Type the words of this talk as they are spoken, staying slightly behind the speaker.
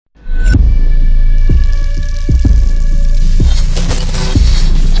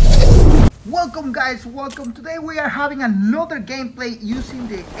guys, welcome. Today we are having another gameplay using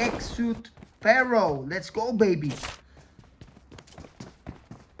the X-Suit PHARAOH. Let's go, baby.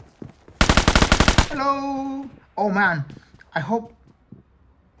 Hello. Oh man, I hope.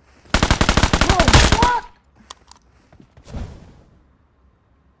 Bro, what?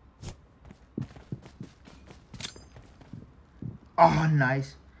 Oh,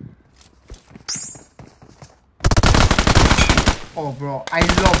 nice. Oh, bro, I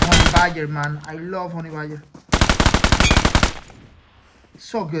love Honey Badger, man. I love Honey Badger.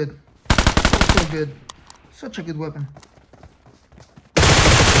 So good. So good. Such a good weapon.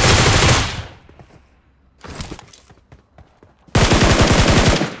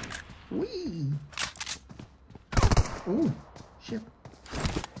 Wee. Oh, shit.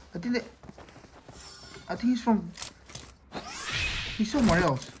 I think he's from... He's somewhere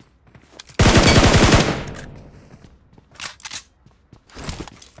else.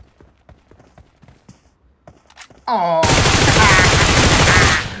 Oh,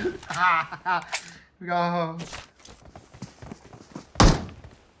 go.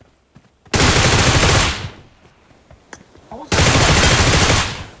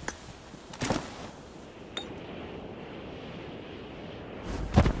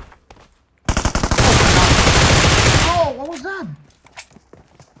 Oh, what was that?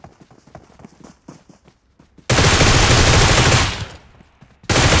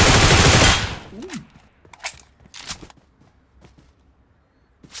 Ooh.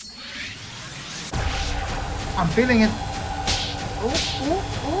 I'm feeling it.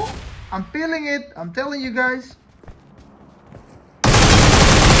 Oh. I'm feeling it. I'm telling you guys.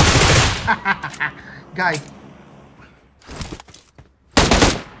 Guy.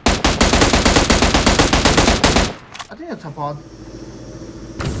 I think it's a pod.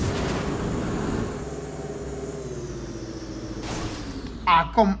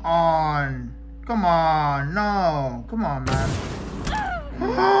 Ah, come on. Come on. No. Come on, man.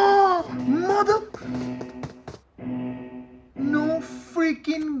 Mother... No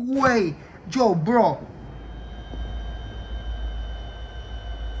freaking way. Yo, bro.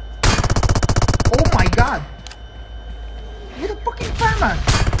 Oh my god. With a fucking FAMAS.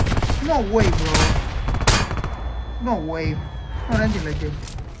 No way, bro. No way. Not anything like this.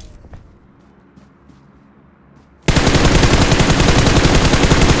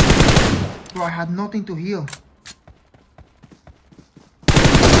 Bro, I had nothing to heal.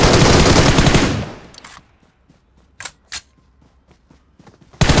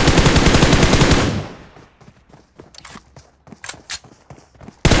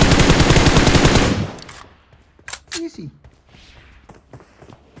 Easy.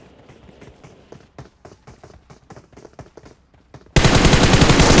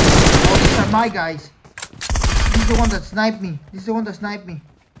 Oh, these are my guys. This is the one that sniped me. This is the one that sniped me.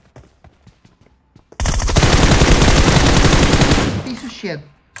 Piece of shit.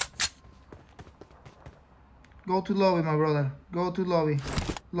 Go to lobby, my brother. Go to lobby.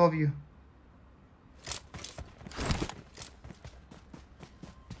 Love you.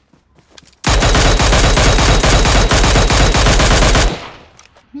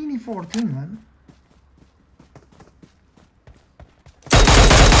 Mini 14, man.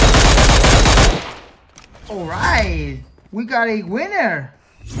 All right, we got a winner.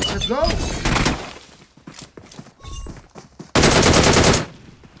 Let's go.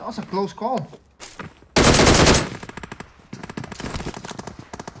 That was a close call.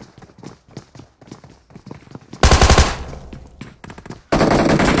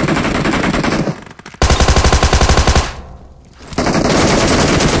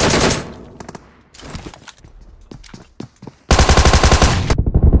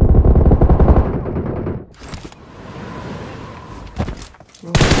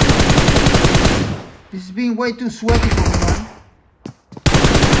 This is being way too sweaty for me, man.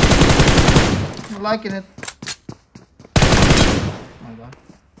 I'm liking it. Oh my god.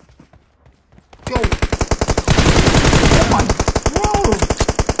 Go! Oh my... Whoa!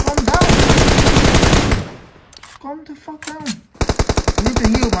 Calm down! Calm the fuck down. We need to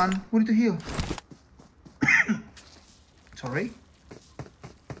heal, man. We need to heal. Sorry?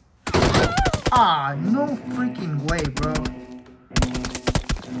 Ah, no freaking way, bro.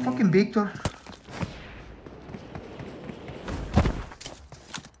 Fucking Victor.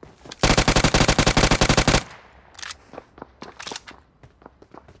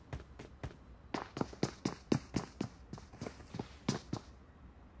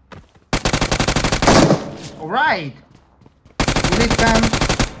 All right, we lit, fam.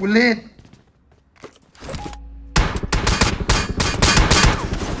 We lit.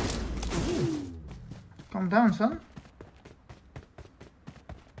 Calm down, son.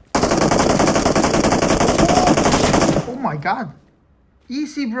 my god.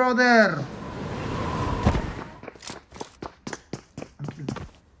 Easy, brother.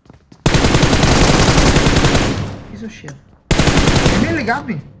 Piece of shit. He nearly got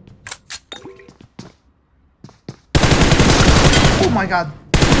me. Oh my god.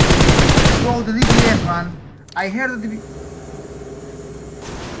 Bro, the DPS, man. I heard the DPS.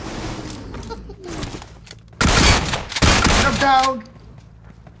 What up, dog?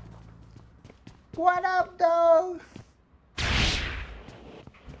 What up, dog?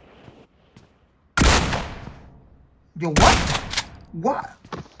 Yo, what? What?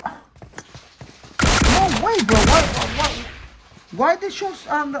 No way, bro. Why the shots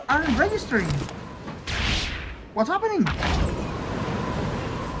aren't registering? What's happening?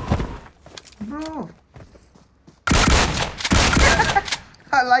 Bro.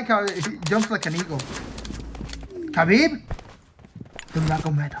 I like how he jumps like an eagle. Khabib, do not go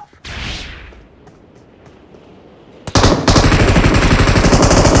mad off.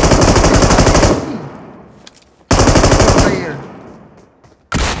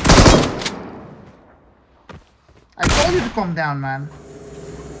 I told you to calm down, man.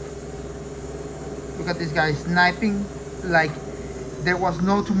 Look at this guy sniping like there was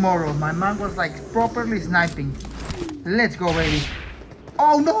no tomorrow. My man was like properly sniping. Let's go, baby.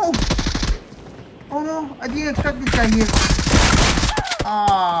 Oh no! Oh no! I didn't expect this guy here.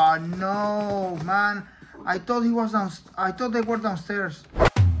 Oh no, man! I thought he was down. I thought they were downstairs.